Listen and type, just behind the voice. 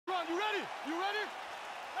You ready?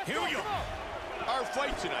 Here we go. Our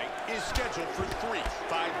fight tonight is scheduled for 3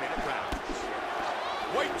 5-minute rounds.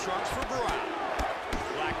 White trunks for Barao.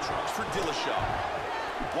 Black trunks for Dillashaw.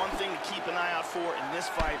 One thing to keep an eye out for in this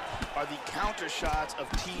fight are the counter shots of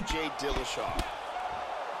TJ Dillashaw.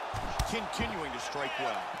 Continuing to strike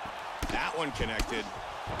well. That one connected.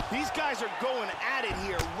 These guys are going at it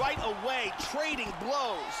here right away, trading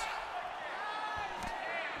blows.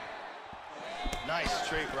 Nice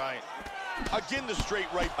straight right. Again, the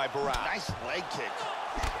straight right by Barao. Nice leg kick.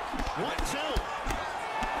 1-2.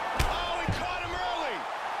 Oh, he caught him early.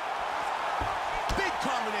 Big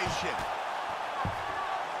combination.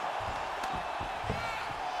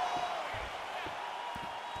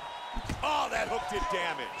 Oh, that hook did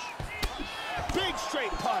damage. Big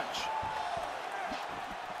straight punch.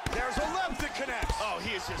 There's a left that connects. Oh,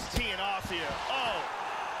 he is just teeing off here. Oh.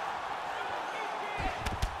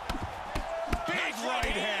 Big right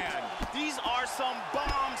hand. These are some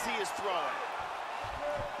bombs he is throwing.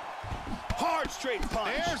 Hard straight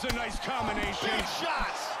punch. There's a nice combination. Big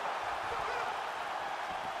shots.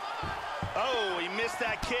 Oh, he missed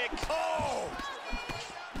that kick. Oh!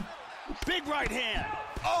 Big right hand.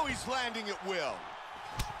 Oh, he's landing at will.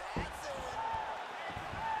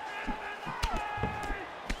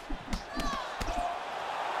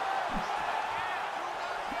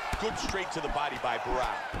 Good straight to the body by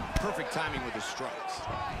Barao. Perfect timing with his strikes.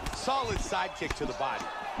 Solid side kick to the body.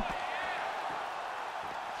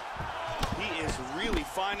 He is really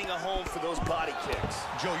finding a home for those body kicks.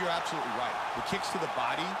 Joe, you're absolutely right. The kicks to the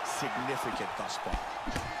body, significant thus far.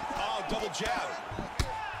 Oh, double jab.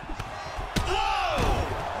 Whoa!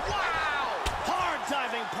 Wow! Hard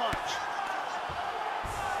diving punch.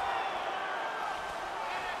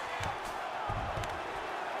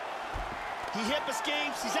 He hip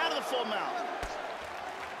escapes. He's out of the full mount.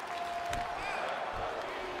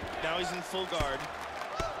 Now he's in full guard.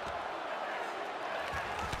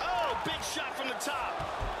 Oh, big shot from the top.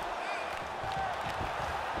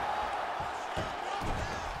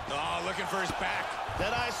 Oh, looking for his back.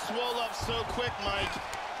 That eye swole up so quick, Mike.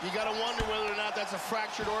 You got to wonder whether or not that's a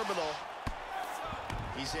fractured orbital.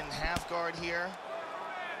 He's in half guard here.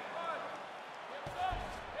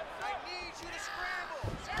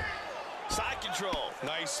 Side control.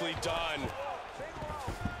 Nicely done.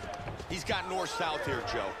 He's got north-south here,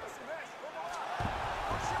 Joe.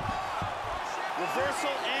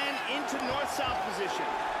 Reversal and into north-south position.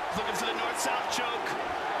 Looking for the north-south choke.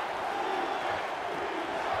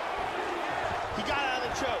 He got out of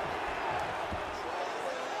the choke.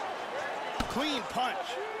 Clean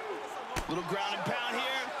punch. Little ground and pound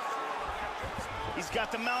here. He's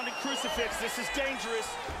got the mounted crucifix. This is dangerous.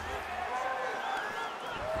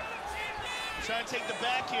 Trying to take the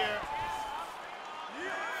back here.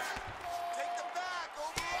 Take the back,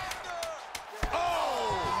 over under.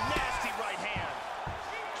 Oh, nasty right hand.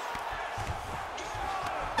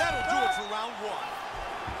 That'll do it for round 1.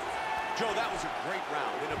 Joe, that was a great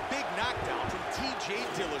round and a big knockdown from TJ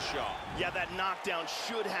Dillashaw. Yeah, that knockdown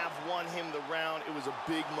should have won him the round. It was a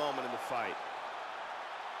big moment in the fight.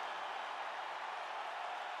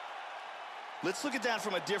 Let's look at that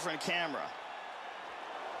from a different camera.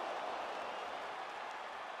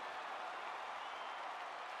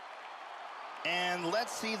 And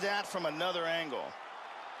let's see that from another angle.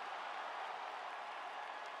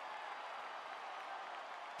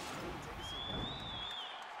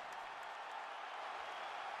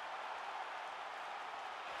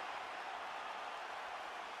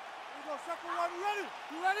 Second one, you ready?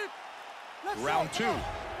 You ready? Round 2.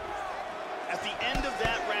 At the end of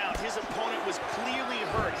that round, his opponent was clearly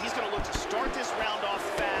hurt. He's going to look to start this round off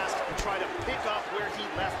fast and try to pick up where he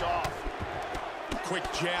left off. Quick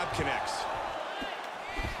jab connects.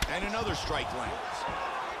 And another strike lands.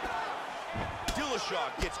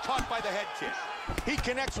 Dillashaw gets caught by the head kick. He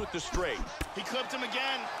connects with the straight. He clipped him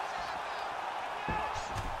again.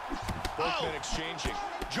 Both men exchanging.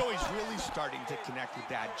 Joey's really starting to connect with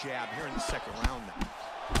that jab here in the second round now.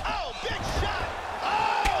 Oh, big shot!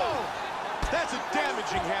 Oh! That's a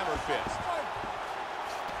damaging hammer fist.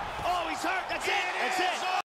 Oh, he's hurt. That's it. That's it.